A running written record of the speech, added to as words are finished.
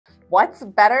What's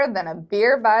better than a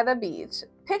beer by the beach?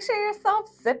 Picture yourself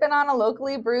sipping on a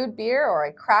locally brewed beer or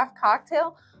a craft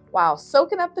cocktail while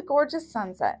soaking up the gorgeous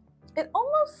sunset. It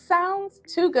almost sounds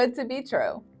too good to be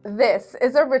true. This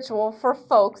is a ritual for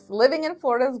folks living in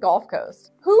Florida's Gulf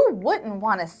Coast. Who wouldn't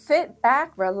want to sit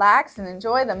back, relax, and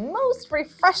enjoy the most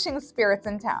refreshing spirits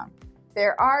in town?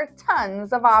 There are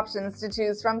tons of options to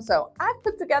choose from, so I've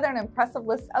put together an impressive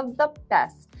list of the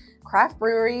best craft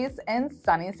breweries in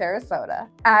sunny Sarasota.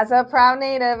 As a proud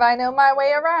native, I know my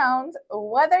way around.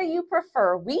 Whether you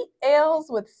prefer wheat ales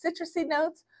with citrusy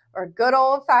notes or good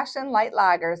old-fashioned light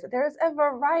lagers, there's a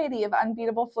variety of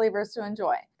unbeatable flavors to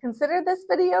enjoy. Consider this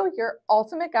video your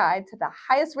ultimate guide to the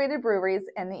highest-rated breweries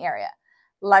in the area.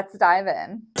 Let's dive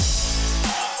in.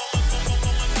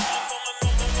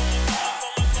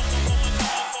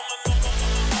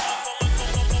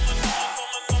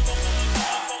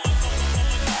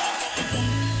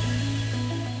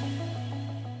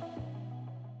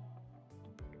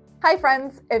 Hi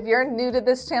friends, if you're new to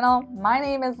this channel, my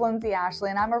name is Lindsay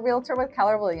Ashley and I'm a realtor with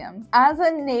Keller Williams. As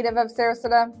a native of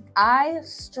Sarasota, I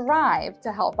strive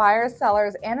to help buyers,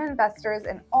 sellers, and investors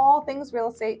in all things real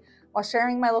estate while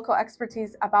sharing my local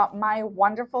expertise about my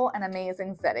wonderful and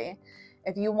amazing city.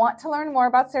 If you want to learn more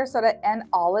about Sarasota and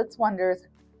all its wonders,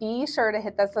 be sure to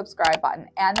hit the subscribe button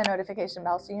and the notification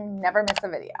bell so you never miss a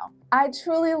video. I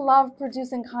truly love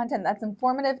producing content that's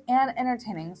informative and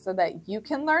entertaining so that you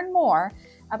can learn more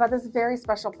about this very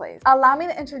special place. Allow me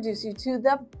to introduce you to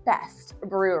the best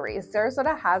breweries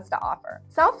Sarasota has to offer.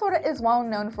 South Florida is well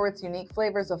known for its unique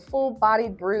flavors of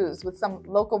full-bodied brews, with some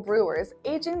local brewers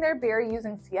aging their beer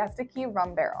using Siesta Key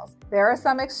rum barrels. There are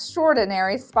some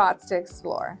extraordinary spots to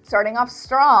explore. Starting off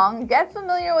strong, get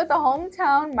familiar with the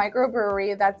hometown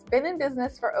microbrewery that's been in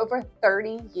business for over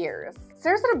 30 years.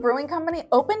 Sarasota Brewing Company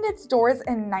opened its doors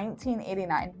in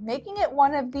 1989, making it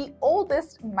one of the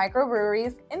oldest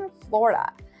microbreweries in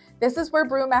Florida. This is where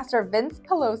brewmaster Vince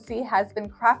Pelosi has been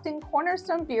crafting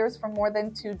cornerstone beers for more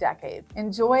than 2 decades.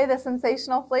 Enjoy the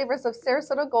sensational flavors of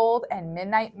Sarasota Gold and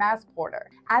Midnight Mass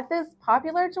Porter. At this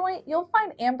popular joint, you'll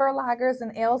find amber lagers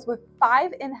and ales with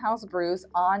 5 in-house brews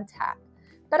on tap.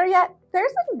 Better yet,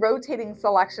 there's a rotating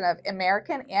selection of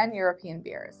American and European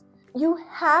beers. You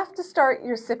have to start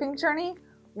your sipping journey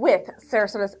with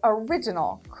Sarasota's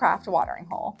original craft watering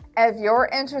hole. If you're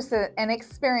interested in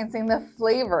experiencing the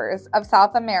flavors of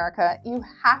South America, you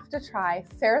have to try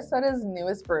Sarasota's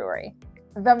newest brewery.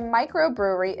 The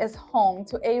microbrewery is home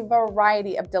to a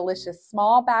variety of delicious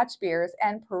small batch beers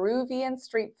and Peruvian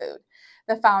street food.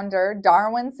 The founder,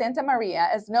 Darwin Santa Maria,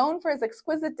 is known for his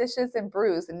exquisite dishes and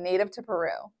brews native to Peru.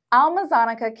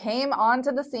 Almazanica came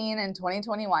onto the scene in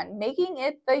 2021, making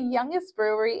it the youngest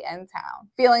brewery in town.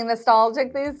 Feeling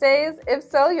nostalgic these days? If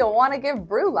so, you'll want to give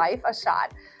Brew Life a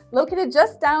shot. Located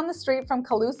just down the street from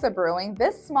Calusa Brewing,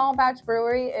 this small batch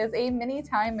brewery is a mini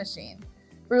time machine.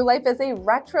 Brew Life is a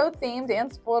retro-themed and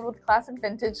spoiled with classic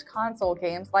vintage console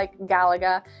games like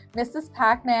Galaga, Mrs.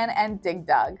 Pac-Man, and Dig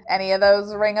Dug. Any of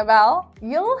those ring a bell?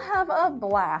 You'll have a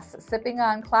blast sipping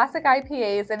on classic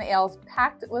IPAs and ales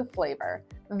packed with flavor.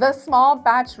 The small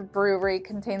batch brewery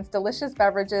contains delicious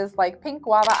beverages like Pink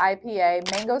Guava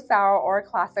IPA, Mango Sour, or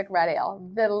Classic Red Ale.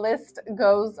 The list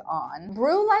goes on.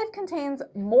 Brew Life contains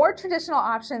more traditional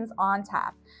options on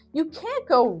tap. You can't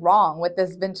go wrong with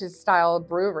this vintage-style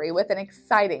brewery with an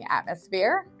exciting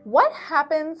atmosphere. What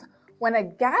happens when a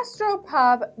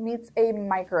gastropub meets a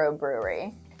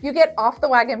microbrewery? You get Off the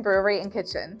Wagon Brewery and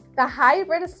Kitchen. The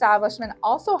hybrid establishment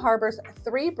also harbors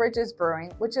Three Bridges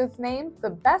Brewing, which is named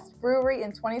the best brewery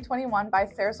in 2021 by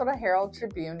Sarasota Herald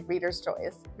Tribune Reader's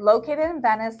Choice. Located in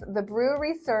Venice, the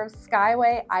brewery serves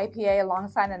Skyway IPA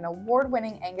alongside an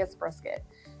award-winning Angus brisket.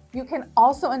 You can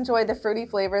also enjoy the fruity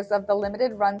flavors of the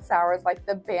limited run sours like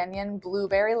the Banyan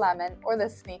Blueberry Lemon or the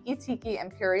Sneaky Tiki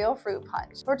Imperial Fruit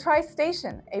Punch. Or try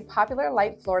Station, a popular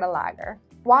light Florida lager.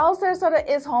 While Sarasota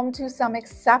is home to some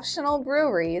exceptional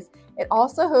breweries, it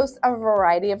also hosts a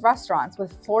variety of restaurants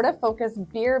with Florida-focused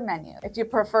beer menus. If you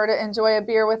prefer to enjoy a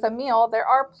beer with a meal, there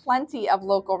are plenty of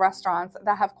local restaurants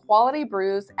that have quality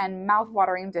brews and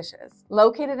mouth-watering dishes.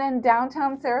 Located in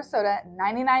downtown Sarasota,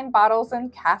 99 Bottles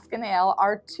and Cask and Ale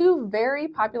are 2 very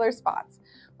popular spots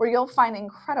where you'll find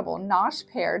incredible nosh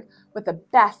paired with the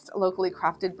best locally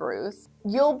crafted brews.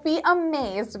 You'll be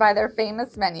amazed by their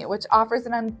famous menu, which offers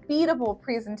an unbeatable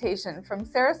presentation from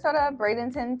Sarasota,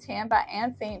 Bradenton, Tampa,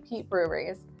 and St. Pete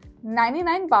breweries.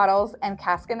 99 Bottles and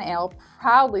Cask and Ale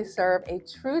proudly serve a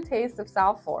true taste of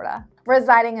South Florida.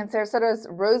 Residing in Sarasota's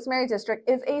Rosemary District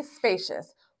is a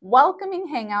spacious, welcoming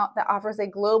hangout that offers a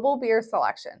global beer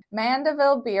selection.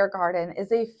 Mandeville Beer Garden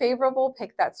is a favorable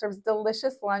pick that serves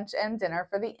delicious lunch and dinner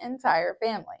for the entire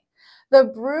family. The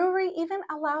brewery even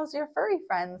allows your furry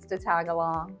friends to tag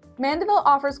along. Mandeville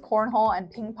offers cornhole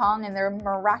and ping pong in their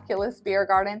miraculous beer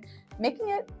garden, making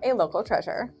it a local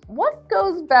treasure. What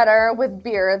goes better with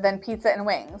beer than pizza and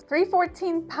wings?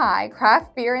 314 Pie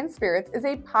Craft Beer and Spirits is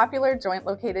a popular joint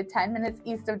located 10 minutes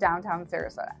east of downtown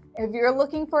Sarasota. If you're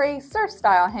looking for a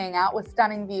surf-style hangout with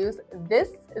stunning views, this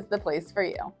is the place for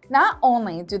you. Not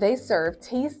only do they serve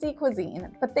tasty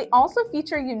cuisine, but they also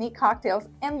feature unique cocktails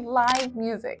and live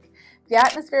music. The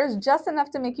atmosphere is just enough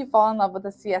to make you fall in love with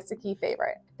a Siesta Key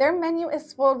favorite. Their menu is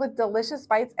spoiled with delicious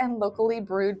bites and locally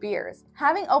brewed beers.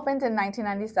 Having opened in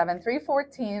 1997,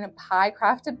 314 Pie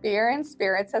Crafted Beer and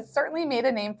Spirits has certainly made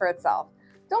a name for itself.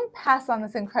 Don't pass on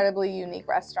this incredibly unique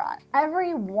restaurant.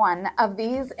 Every one of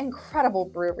these incredible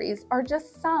breweries are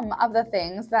just some of the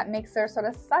things that make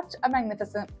Sarasota such a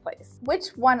magnificent place. Which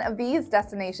one of these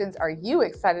destinations are you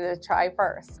excited to try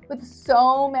first? With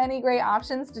so many great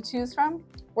options to choose from,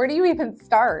 where do you even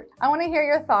start? I want to hear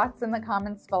your thoughts in the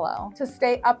comments below. To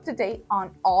stay up to date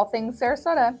on all things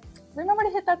Sarasota, remember to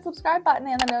hit that subscribe button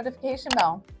and the notification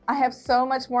bell. I have so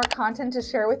much more content to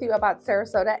share with you about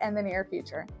Sarasota in the near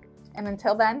future. And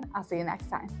until then, I'll see you next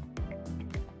time.